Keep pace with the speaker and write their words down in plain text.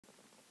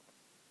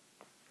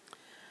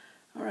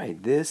All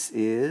right, this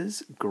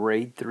is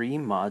Grade 3,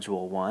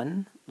 Module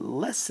 1,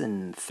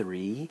 Lesson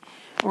 3.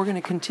 We're going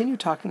to continue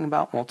talking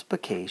about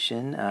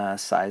multiplication,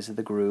 size of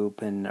the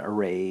group, and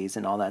arrays,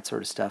 and all that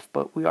sort of stuff,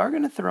 but we are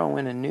going to throw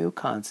in a new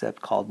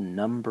concept called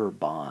number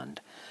bond.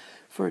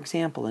 For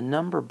example, a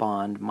number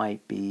bond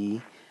might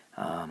be,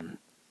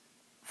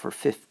 for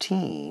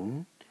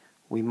 15,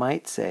 we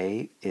might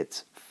say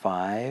it's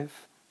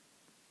 5,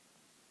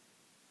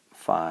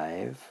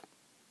 5,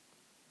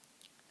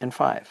 and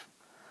 5.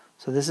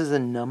 So this is a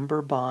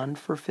number bond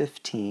for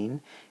 15,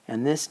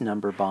 and this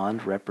number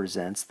bond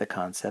represents the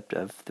concept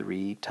of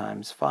 3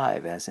 times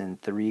 5, as in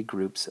 3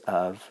 groups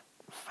of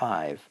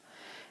 5.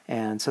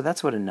 And so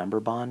that's what a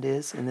number bond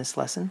is in this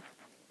lesson.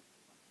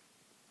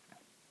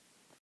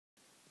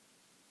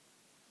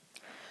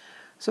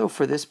 So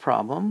for this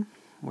problem,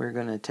 we're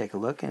going to take a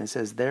look, and it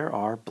says there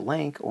are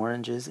blank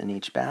oranges in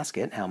each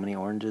basket. How many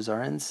oranges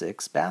are in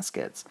 6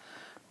 baskets?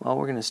 Well,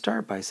 we're going to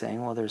start by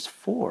saying, well, there's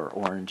 4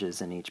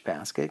 oranges in each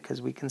basket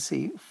because we can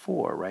see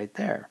 4 right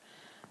there.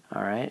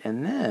 All right,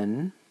 and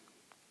then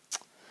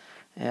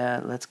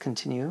let's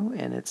continue,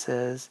 and it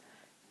says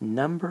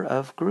number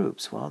of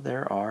groups. Well,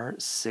 there are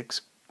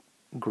 6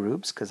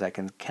 groups because I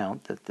can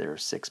count that there are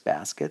 6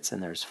 baskets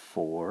and there's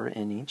 4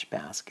 in each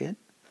basket.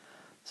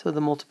 So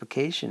the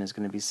multiplication is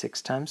going to be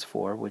 6 times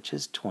 4, which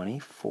is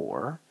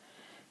 24.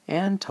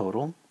 And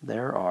total,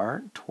 there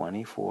are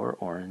 24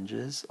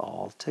 oranges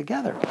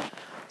altogether.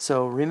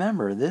 So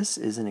remember, this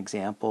is an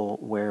example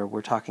where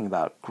we're talking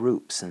about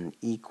groups and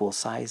equal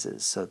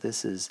sizes. So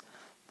this is,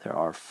 there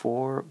are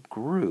 4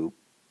 groups.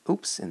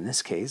 Oops, in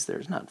this case,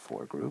 there's not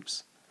 4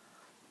 groups.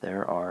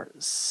 There are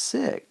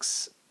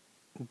 6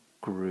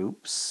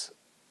 groups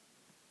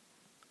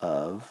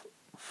of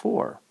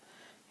 4.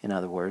 In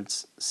other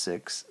words,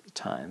 6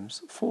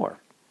 times 4.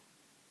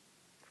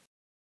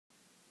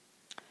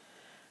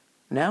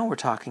 Now we're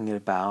talking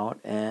about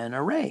an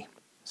array.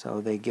 So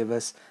they give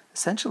us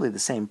essentially the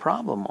same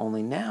problem,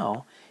 only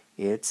now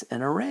it's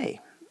an array.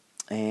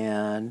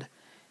 And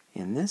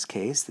in this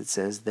case, it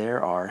says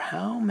there are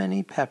how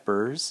many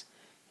peppers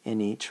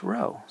in each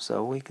row?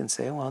 So we can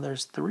say, well,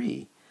 there's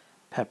 3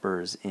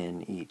 peppers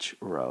in each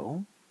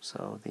row.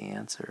 So the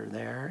answer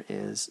there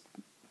is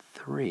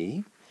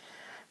 3.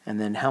 And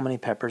then how many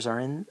peppers are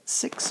in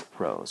 6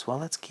 rows? Well,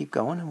 let's keep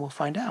going and we'll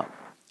find out.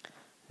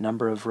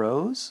 Number of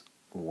rows,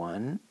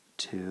 1,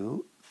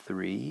 2,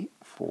 3,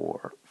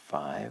 4,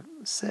 5,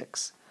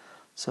 6.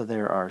 So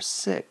there are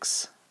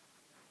 6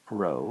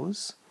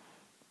 rows.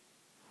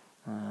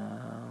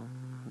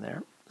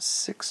 There,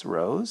 6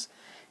 rows,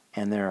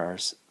 and there are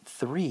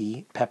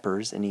 3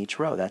 peppers in each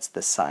row. That's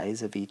the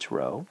size of each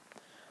row.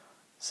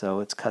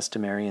 So it's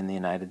customary in the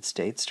United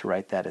States to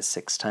write that as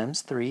 6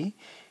 times 3.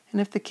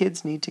 And if the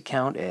kids need to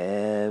count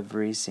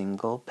every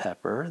single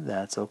pepper,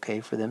 that's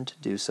okay for them to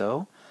do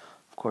so.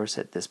 Of course,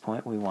 at this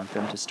point, we want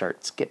them to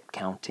start skip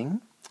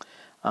counting.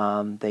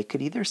 They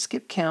could either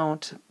skip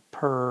count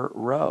per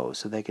row,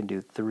 so they can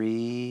do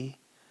 3,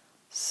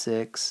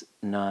 6,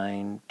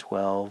 9,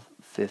 12,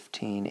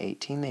 15,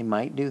 18. They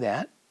might do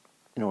that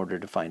in order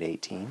to find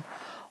 18.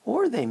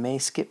 Or they may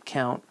skip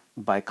count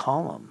by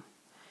column.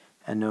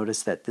 And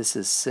notice that this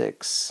is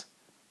 6,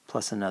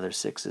 plus another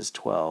 6 is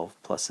 12,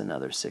 plus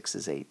another 6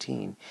 is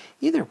 18.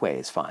 Either way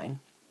is fine.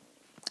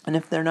 And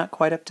if they're not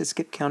quite up to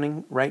skip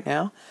counting right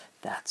now,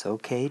 that's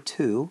okay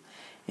too.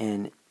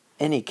 In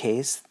any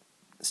case,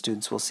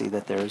 students will see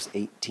that there's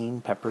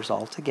 18 peppers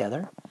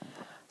altogether.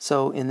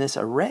 So in this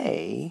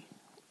array,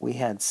 we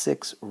had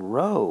 6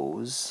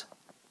 rows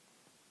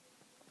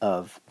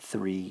of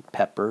 3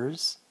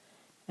 peppers,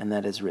 and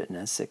that is written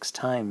as 6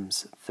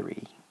 times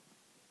 3.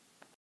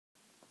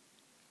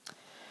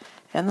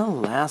 And the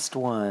last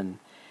one,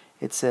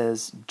 it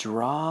says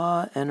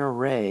draw an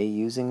array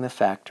using the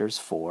factors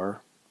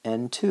 4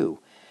 and 2.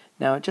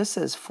 Now it just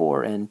says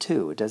 4 and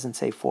 2. It doesn't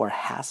say 4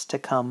 has to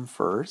come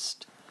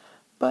first.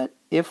 But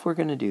if we're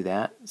going to do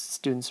that,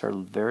 students are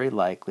very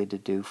likely to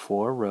do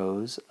 4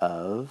 rows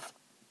of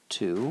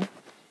 2,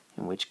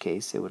 in which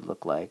case it would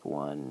look like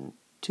 1,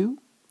 2,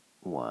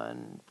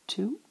 1,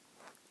 2,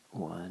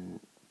 1,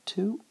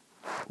 2,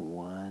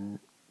 1,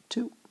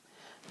 2.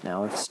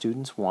 Now if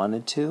students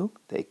wanted to,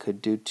 they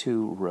could do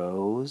 2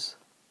 rows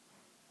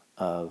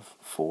of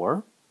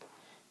 4,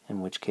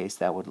 in which case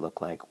that would look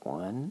like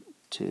 1,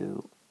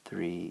 2,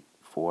 3,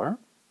 4,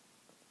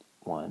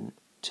 1,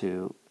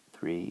 2,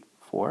 3,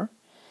 4.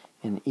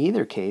 In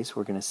either case,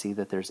 we're going to see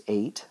that there's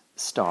 8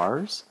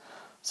 stars.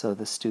 So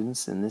the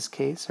students in this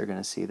case are going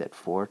to see that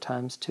 4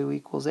 times 2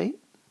 equals 8.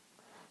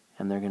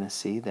 And they're going to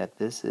see that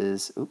this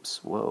is,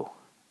 oops, whoa,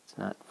 it's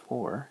not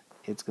 4.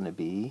 It's going to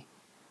be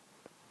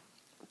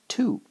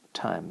 2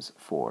 times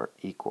 4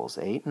 equals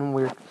 8.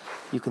 And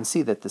you can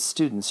see that the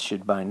students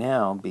should by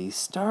now be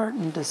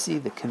starting to see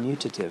the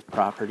commutative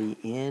property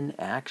in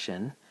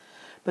action.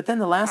 But then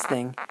the last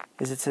thing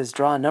is it says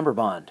draw a number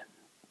bond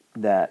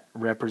that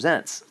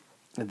represents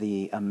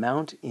the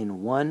amount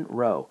in one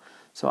row.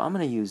 So I'm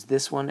going to use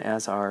this one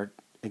as our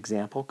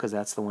example because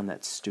that's the one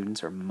that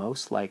students are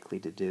most likely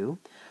to do.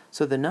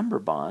 So the number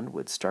bond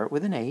would start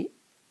with an 8,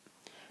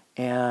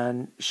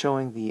 and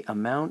showing the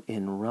amount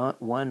in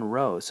one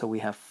row. So we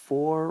have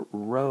 4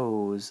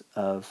 rows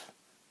of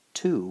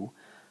 2.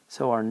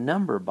 So our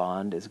number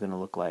bond is going to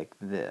look like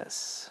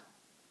this.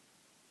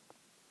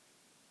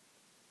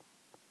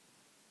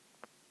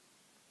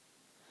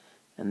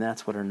 And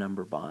that's what our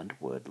number bond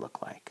would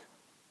look like.